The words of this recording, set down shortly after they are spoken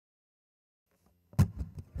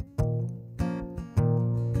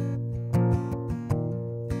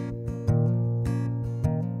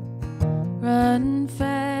Run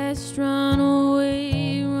fast, run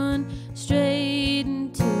away, run straight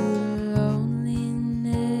into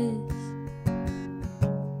loneliness.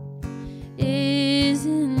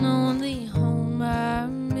 Isn't only home I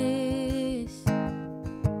miss.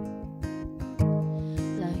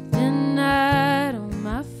 Like the night all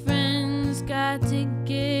my friends got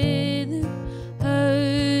together,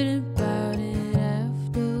 heard about it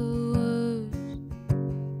afterwards.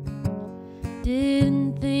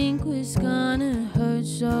 Didn't think was gonna hurt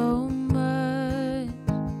so much.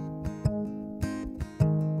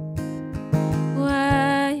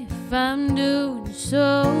 Why, if I'm doing so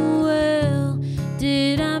well,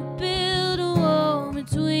 did I build a wall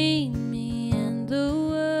between me and the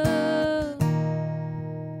world?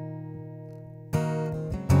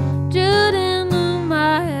 Shouldn't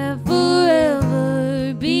my have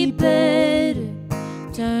forever be better?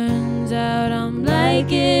 Turns out I'm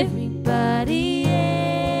like everybody else.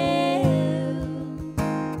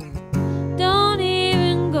 Don't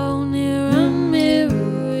even go near a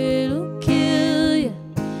mirror, it'll kill you.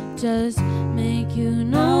 Just make you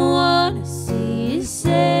not wanna see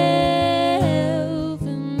yourself.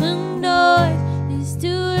 And the noise is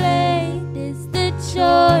too late, it's the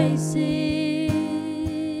choices.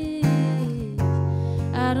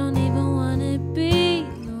 I don't even wanna be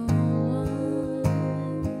no one.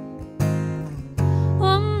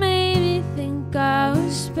 What made me think I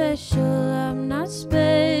was special? I'm not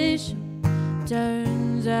special.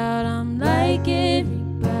 Turns out I'm like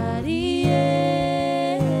everybody else.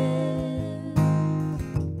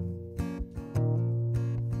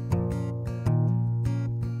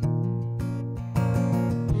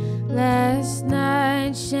 Last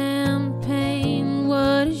night champagne,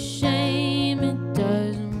 what a shame it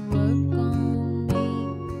doesn't work on me.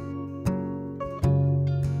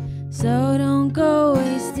 So don't go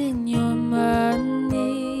wasting your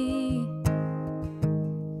money.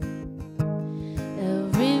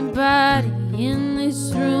 Everybody in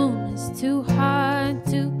this room is too hard,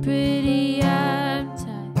 too pretty, I'm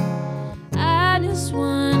tired. I just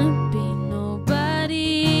wanna be nobody.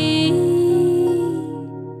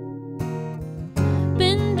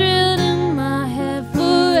 Been drilled in my head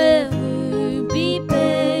forever, be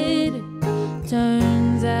better.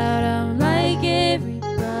 Turns out I'm like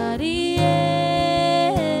everybody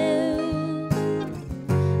else.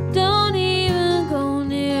 Don't even go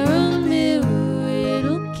near a mirror,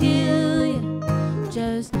 it'll kill you.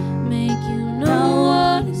 Just make you not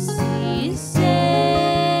wanna see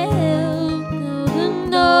yourself. No, the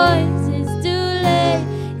noise is too late,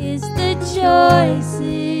 it's the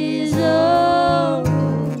choices. Oh,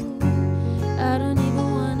 I don't even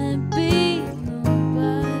wanna be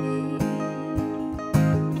nobody.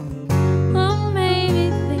 What made me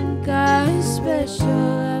think I was special?